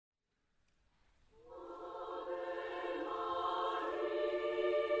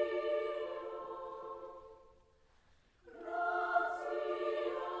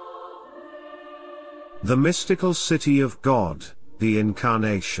The Mystical City of God, the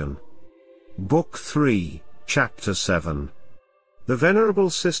Incarnation. Book 3, Chapter 7. The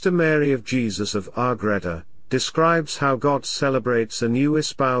Venerable Sister Mary of Jesus of Ágreda describes how God celebrates a new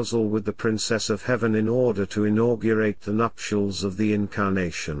espousal with the Princess of Heaven in order to inaugurate the nuptials of the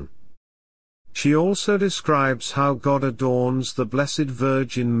Incarnation. She also describes how God adorns the Blessed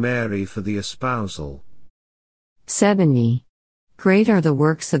Virgin Mary for the espousal. 70. Great are the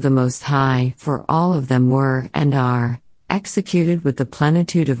works of the Most High, for all of them were and are executed with the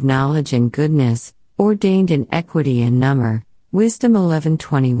plenitude of knowledge and goodness, ordained in equity and number. Wisdom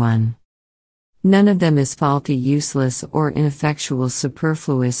 11:21. None of them is faulty, useless, or ineffectual,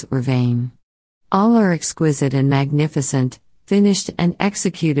 superfluous, or vain. All are exquisite and magnificent, finished and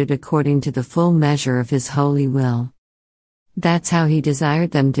executed according to the full measure of His holy will. That's how He desired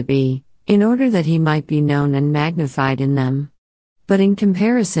them to be, in order that He might be known and magnified in them. But in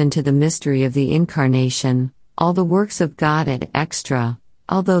comparison to the mystery of the Incarnation, all the works of God ad extra,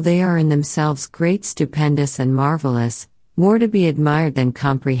 although they are in themselves great, stupendous, and marvelous, more to be admired than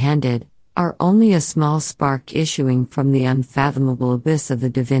comprehended, are only a small spark issuing from the unfathomable abyss of the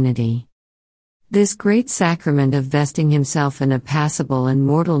divinity. This great sacrament of vesting Himself in a passible and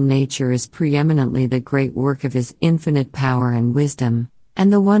mortal nature is preeminently the great work of His infinite power and wisdom,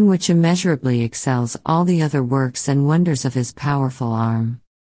 and the one which immeasurably excels all the other works and wonders of His powerful arm.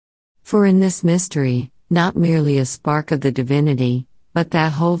 For in this mystery, not merely a spark of the divinity, but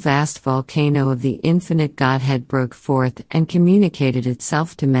that whole vast volcano of the infinite Godhead broke forth and communicated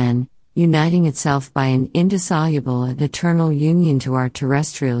itself to men, uniting itself by an indissoluble and eternal union to our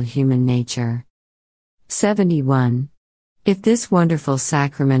terrestrial human nature. 71. If this wonderful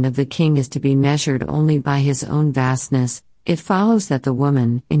sacrament of the King is to be measured only by His own vastness, it follows that the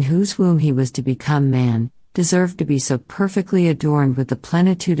woman, in whose womb He was to become man, deserved to be so perfectly adorned with the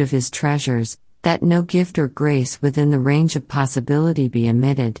plenitude of His treasures, that no gift or grace within the range of possibility be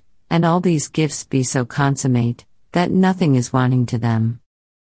omitted, and all these gifts be so consummate, that nothing is wanting to them.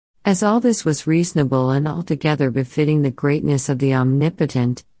 As all this was reasonable and altogether befitting the greatness of the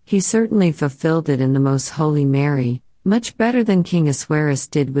Omnipotent, He certainly fulfilled it in the Most Holy Mary, much better than King Ahasuerus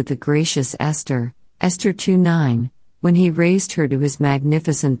did with the gracious Esther, Esther 2:9, when he raised her to his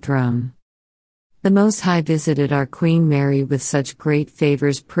magnificent throne. The Most High visited our Queen Mary with such great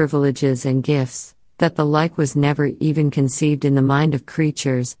favors, privileges, and gifts, that the like was never even conceived in the mind of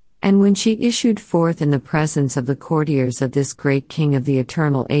creatures, and when she issued forth in the presence of the courtiers of this great King of the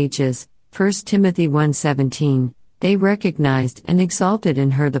eternal ages, 1 Timothy 1:17, they recognized and exalted in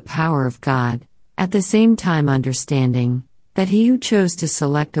her the power of God, at the same time understanding that He who chose to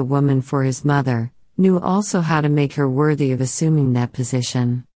select a woman for His mother, knew also how to make her worthy of assuming that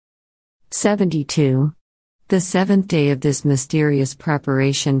position. 72. The seventh day of this mysterious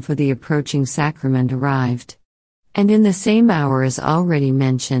preparation for the approaching sacrament arrived. And in the same hour as already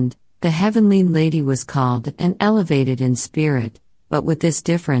mentioned, the heavenly Lady was called and elevated in spirit, but with this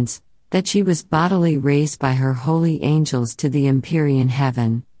difference, that she was bodily raised by her holy angels to the empyrean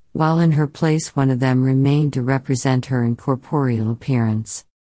heaven, while in her place one of them remained to represent her in corporeal appearance.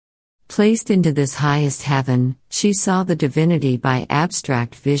 Placed into this highest heaven, she saw the divinity by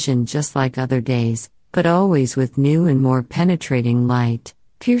abstract vision just like other days, but always with new and more penetrating light,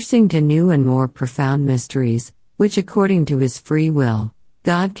 piercing to new and more profound mysteries, which according to His free will,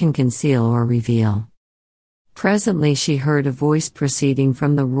 God can conceal or reveal. Presently she heard a voice proceeding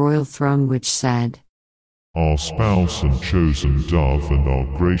from the royal throne which said, "Our spouse and chosen dove and our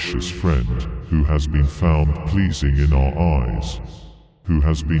gracious friend, who has been found pleasing in our eyes, who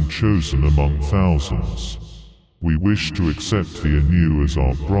has been chosen among thousands. We wish to accept thee anew as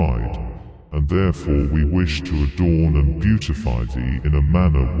our bride, and therefore we wish to adorn and beautify thee in a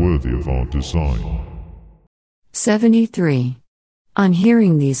manner worthy of our design." 73. On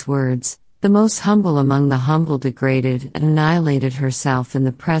hearing these words, the most humble among the humble degraded and annihilated herself in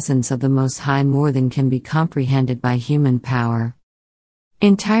the presence of the Most High more than can be comprehended by human power.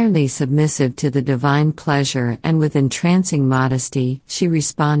 Entirely submissive to the divine pleasure and with entrancing modesty, she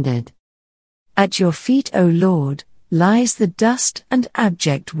responded, "At your feet, O Lord, lies the dust and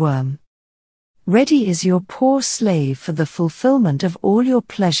abject worm. Ready is your poor slave for the fulfillment of all your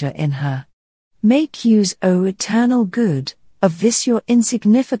pleasure in her. Make use, O eternal good, of this your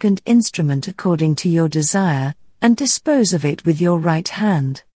insignificant instrument according to your desire, and dispose of it with your right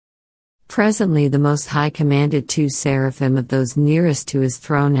hand." Presently the Most High commanded 2 seraphim of those nearest to His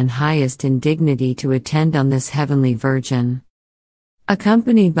throne and highest in dignity to attend on this heavenly Virgin.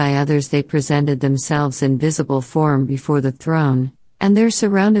 Accompanied by others they presented themselves in visible form before the throne, and there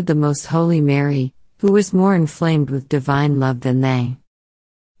surrounded the Most Holy Mary, who was more inflamed with divine love than they.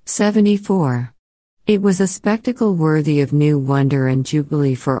 74. It was a spectacle worthy of new wonder and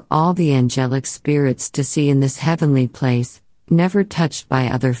jubilee for all the angelic spirits to see in this heavenly place, never touched by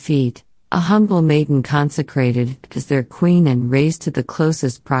other feet, a humble maiden consecrated as their queen and raised to the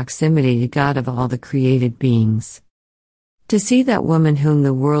closest proximity to God of all the created beings. To see that woman whom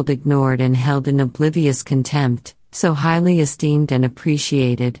the world ignored and held in oblivious contempt, so highly esteemed and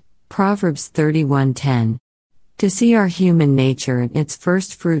appreciated, Proverbs 31:10. To see our human nature in its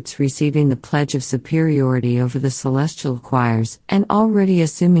first fruits receiving the pledge of superiority over the celestial choirs and already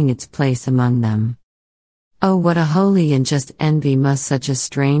assuming its place among them. Oh, what a holy and just envy must such a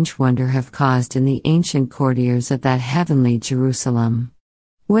strange wonder have caused in the ancient courtiers of that heavenly Jerusalem!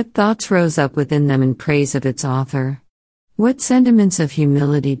 What thoughts rose up within them in praise of its author? What sentiments of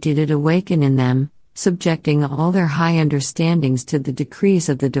humility did it awaken in them, subjecting all their high understandings to the decrees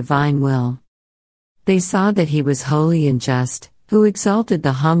of the divine will? They saw that he was holy and just, who exalted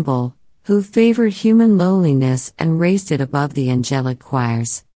the humble, who favored human lowliness and raised it above the angelic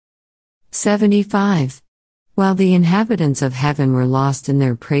choirs. 75. While the inhabitants of heaven were lost in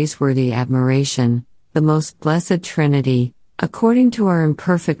their praiseworthy admiration, the most blessed Trinity, according to our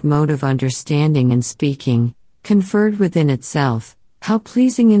imperfect mode of understanding and speaking, conferred within itself, how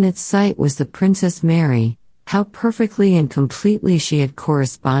pleasing in its sight was the Princess Mary, how perfectly and completely she had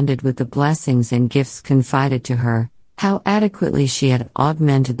corresponded with the blessings and gifts confided to her, how adequately she had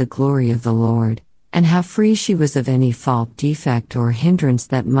augmented the glory of the Lord, and how free she was of any fault, defect, or hindrance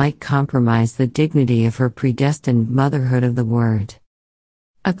that might compromise the dignity of her predestined motherhood of the Word.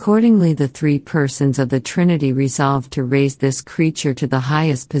 Accordingly, the three persons of the Trinity resolved to raise this creature to the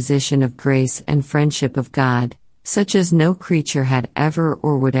highest position of grace and friendship of God, such as no creature had ever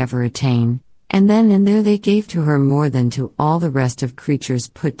or would ever attain, and then and there they gave to her more than to all the rest of creatures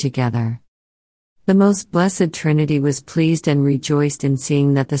put together. The most blessed Trinity was pleased and rejoiced in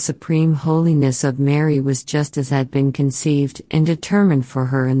seeing that the supreme holiness of Mary was just as had been conceived and determined for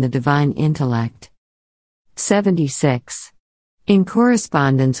her in the divine intellect. 76. In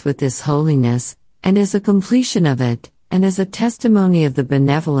correspondence with this holiness, and as a completion of it, and as a testimony of the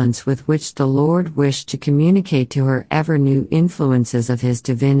benevolence with which the Lord wished to communicate to her ever new influences of his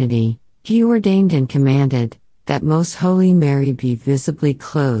divinity, he ordained and commanded that most holy Mary be visibly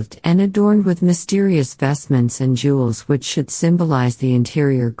clothed and adorned with mysterious vestments and jewels which should symbolize the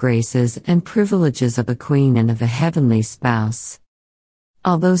interior graces and privileges of a queen and of a heavenly spouse.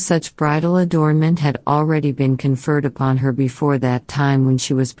 Although such bridal adornment had already been conferred upon her before that time when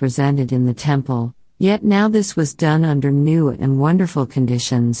she was presented in the temple, yet now this was done under new and wonderful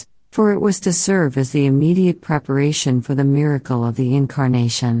conditions, for it was to serve as the immediate preparation for the miracle of the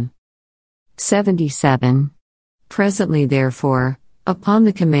Incarnation. 77. Presently therefore, upon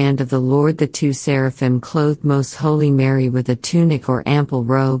the command of the Lord, the two seraphim clothed most holy Mary with a tunic or ample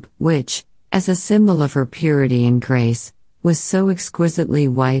robe, which, as a symbol of her purity and grace, was so exquisitely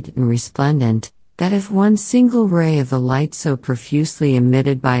white and resplendent, that if one single ray of the light so profusely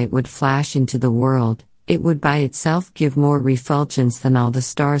emitted by it would flash into the world, it would by itself give more refulgence than all the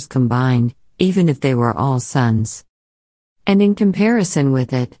stars combined, even if they were all suns. And in comparison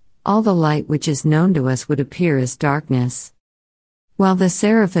with it, all the light which is known to us would appear as darkness. While the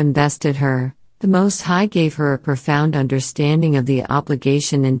seraphim vested her, the Most High gave her a profound understanding of the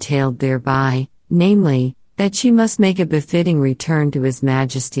obligation entailed thereby, namely, that she must make a befitting return to His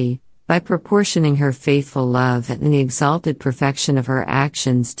Majesty, by proportioning her faithful love and the exalted perfection of her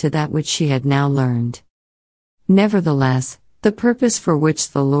actions to that which she had now learned. Nevertheless, the purpose for which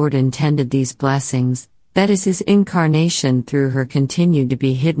the Lord intended these blessings, that is His incarnation through her, continued to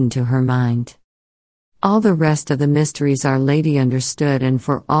be hidden to her mind. All the rest of the mysteries Our Lady understood, and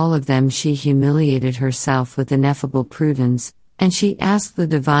for all of them she humiliated herself with ineffable prudence, and she asked the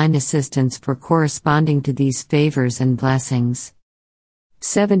divine assistance for corresponding to these favors and blessings.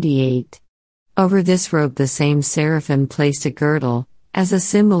 78. Over this robe the same seraphim placed a girdle, as a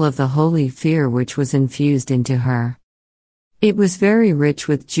symbol of the holy fear which was infused into her. It was very rich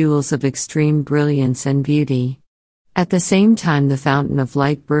with jewels of extreme brilliance and beauty. At the same time the fountain of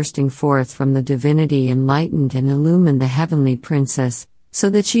light bursting forth from the divinity enlightened and illumined the heavenly princess,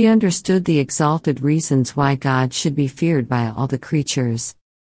 so that she understood the exalted reasons why God should be feared by all the creatures.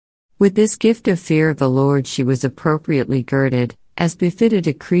 With this gift of fear of the Lord she was appropriately girded, as befitted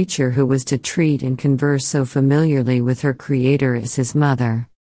a creature who was to treat and converse so familiarly with her Creator as His mother.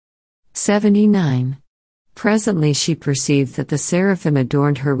 79. Presently she perceived that the seraphim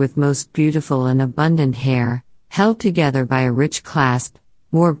adorned her with most beautiful and abundant hair, held together by a rich clasp,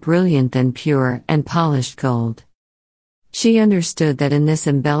 more brilliant than pure and polished gold. She understood that in this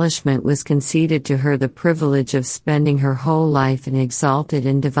embellishment was conceded to her the privilege of spending her whole life in exalted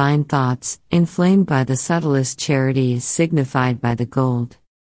and divine thoughts, inflamed by the subtlest charities signified by the gold.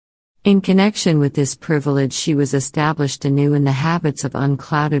 In connection with this privilege she was established anew in the habits of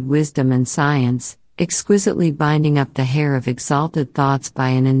unclouded wisdom and science, exquisitely binding up the hair of exalted thoughts by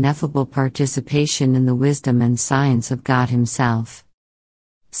an ineffable participation in the wisdom and science of God Himself.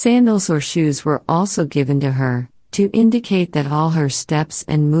 Sandals or shoes were also given to her, to indicate that all her steps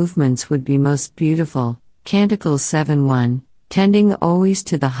and movements would be most beautiful, Canticles 7:1, tending always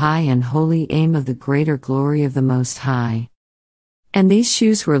to the high and holy aim of the greater glory of the Most High. And these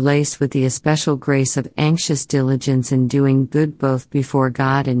shoes were laced with the especial grace of anxious diligence in doing good both before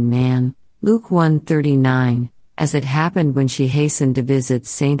God and man, Luke 1:39, as it happened when she hastened to visit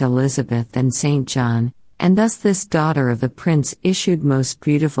Saint Elizabeth and Saint John, and thus this daughter of the Prince issued most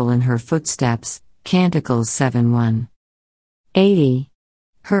beautiful in her footsteps, Canticles 7:1. 80.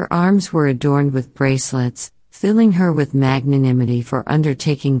 Her arms were adorned with bracelets, filling her with magnanimity for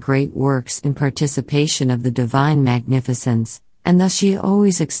undertaking great works in participation of the divine magnificence, and thus she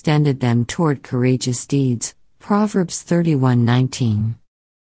always extended them toward courageous deeds, Proverbs 31:19.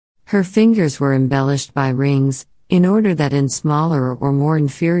 Her fingers were embellished by rings, in order that in smaller or more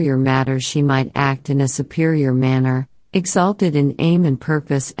inferior matters she might act in a superior manner, exalted in aim and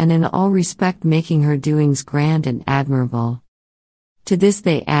purpose and in all respect making her doings grand and admirable. To this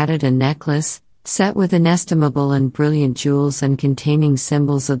they added a necklace, set with inestimable and brilliant jewels and containing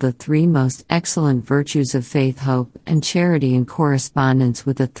symbols of the three most excellent virtues of faith, hope, and charity in correspondence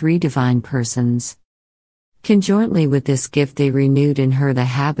with the three divine persons. Conjointly with this gift they renewed in her the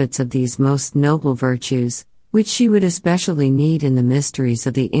habits of these most noble virtues, which she would especially need in the mysteries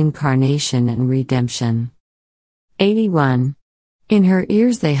of the Incarnation and Redemption. 81. In her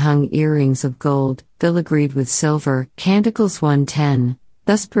ears they hung earrings of gold, filigreed with silver, Canticles 1:10,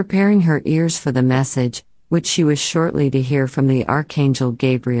 thus preparing her ears for the message, which she was shortly to hear from the Archangel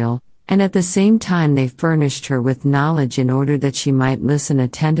Gabriel, and at the same time they furnished her with knowledge in order that she might listen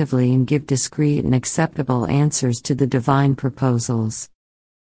attentively and give discreet and acceptable answers to the divine proposals.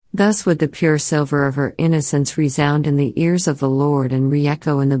 Thus would the pure silver of her innocence resound in the ears of the Lord and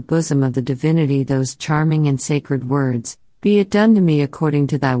re-echo in the bosom of the divinity those charming and sacred words, "Be it done to me according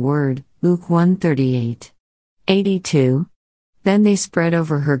to thy word," Luke 1:38. 82. Then they spread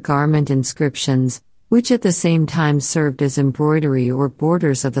over her garment inscriptions, which at the same time served as embroidery or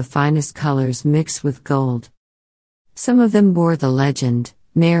borders of the finest colors mixed with gold. Some of them bore the legend,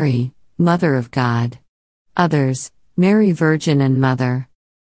 "Mary, Mother of God." Others, "Mary Virgin and Mother."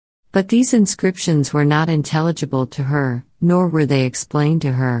 But these inscriptions were not intelligible to her, nor were they explained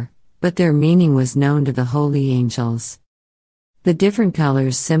to her, but their meaning was known to the holy angels. The different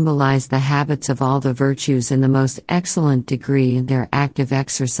colors symbolize the habits of all the virtues in the most excellent degree in their active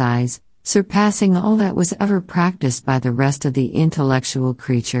exercise, surpassing all that was ever practiced by the rest of the intellectual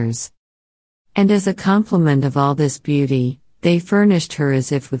creatures. And as a complement of all this beauty, they furnished her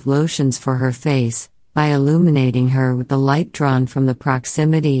as if with lotions for her face, by illuminating her with the light drawn from the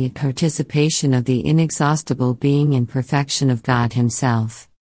proximity and participation of the inexhaustible being and perfection of God Himself.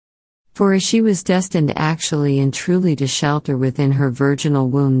 For as she was destined actually and truly to shelter within her virginal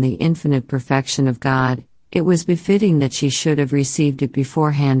womb the infinite perfection of God, it was befitting that she should have received it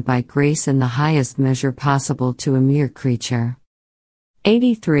beforehand by grace in the highest measure possible to a mere creature.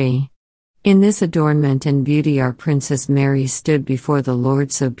 83. In this adornment and beauty our Princess Mary stood before the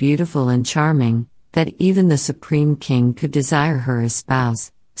Lord so beautiful and charming, that even the Supreme King could desire her as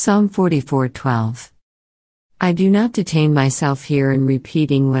spouse, Psalm 44:12. I do not detain myself here in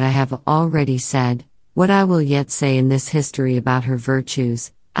repeating what I have already said, what I will yet say in this history about her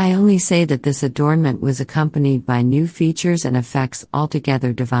virtues. I only say that this adornment was accompanied by new features and effects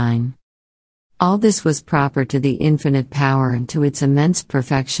altogether divine. All this was proper to the infinite power and to its immense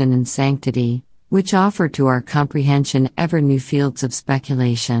perfection and sanctity, which offered to our comprehension ever new fields of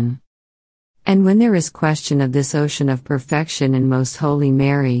speculation. And when there is question of this ocean of perfection in Most Holy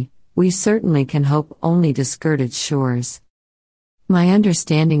Mary, we certainly can hope only to skirt its shores. My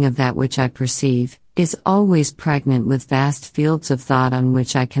understanding of that which I perceive is always pregnant with vast fields of thought on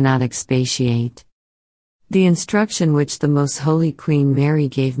which I cannot expatiate. The instruction which the Most Holy Queen Mary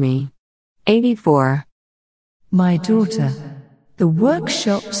gave me. 84. My daughter, the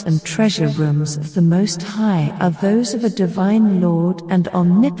workshops and treasure rooms of the Most High are those of a divine Lord and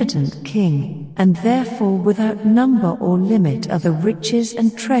omnipotent King, and therefore without number or limit are the riches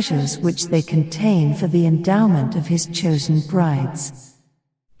and treasures which they contain for the endowment of His chosen brides.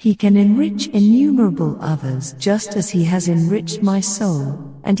 He can enrich innumerable others just as He has enriched my soul,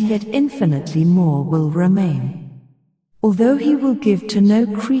 and yet infinitely more will remain. Although he will give to no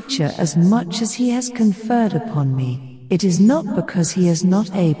creature as much as he has conferred upon me, it is not because he is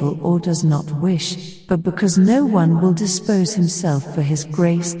not able or does not wish, but because no one will dispose himself for his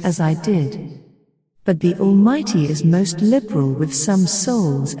grace as I did. But the Almighty is most liberal with some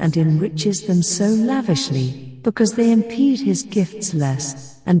souls and enriches them so lavishly, because they impede his gifts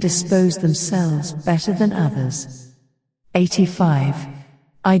less, and dispose themselves better than others. 85.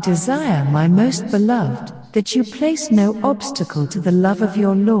 I desire, my most beloved, that you place no obstacle to the love of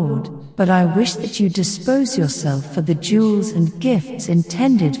your Lord, but I wish that you dispose yourself for the jewels and gifts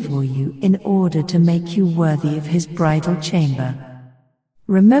intended for you in order to make you worthy of his bridal chamber.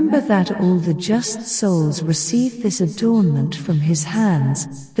 Remember that all the just souls receive this adornment from his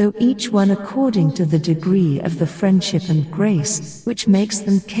hands, though each one according to the degree of the friendship and grace which makes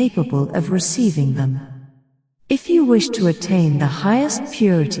them capable of receiving them. If you wish to attain the highest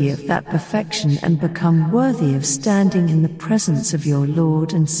purity of that perfection and become worthy of standing in the presence of your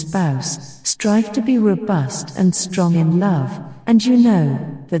Lord and Spouse, strive to be robust and strong in love, and you know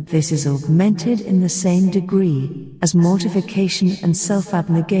that this is augmented in the same degree as mortification and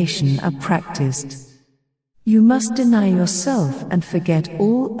self-abnegation are practiced. You must deny yourself and forget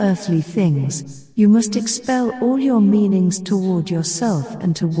all earthly things. You must expel all your meanings toward yourself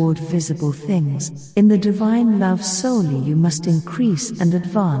and toward visible things. In the divine love solely you must increase and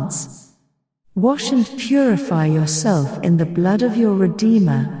advance. Wash and purify yourself in the blood of your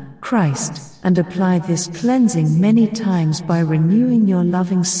Redeemer, Christ, and apply this cleansing many times by renewing your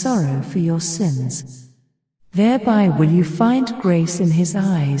loving sorrow for your sins. Thereby will you find grace in his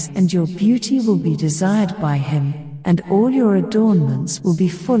eyes, and your beauty will be desired by him, and all your adornments will be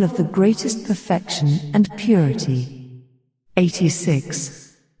full of the greatest perfection and purity.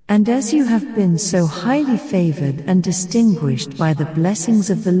 86. And as you have been so highly favored and distinguished by the blessings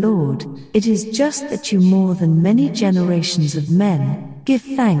of the Lord, it is just that you more than many generations of men give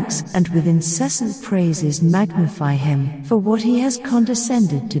thanks and with incessant praises magnify him for what he has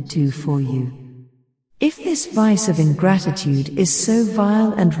condescended to do for you. If this vice of ingratitude is so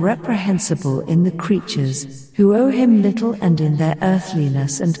vile and reprehensible in the creatures, who owe him little and in their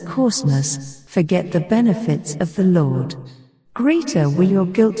earthliness and coarseness, forget the benefits of the Lord, greater will your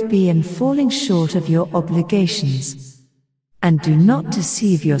guilt be in falling short of your obligations. And do not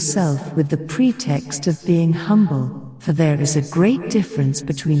deceive yourself with the pretext of being humble, for there is a great difference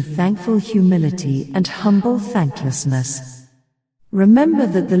between thankful humility and humble thanklessness. Remember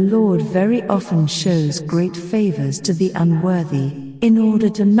that the Lord very often shows great favors to the unworthy, in order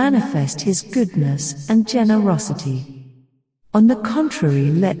to manifest his goodness and generosity. On the contrary,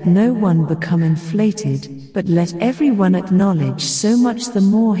 let no one become inflated, but let everyone acknowledge so much the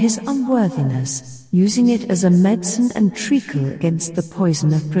more his unworthiness, using it as a medicine and treacle against the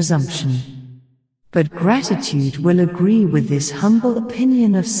poison of presumption. But gratitude will agree with this humble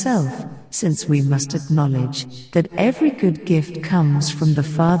opinion of self, since we must acknowledge that every good gift comes from the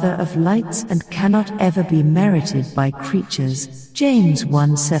Father of lights and cannot ever be merited by creatures. James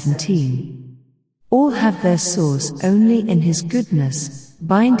 1:17. All have their source only in his goodness,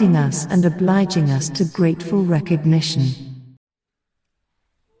 binding us and obliging us to grateful recognition.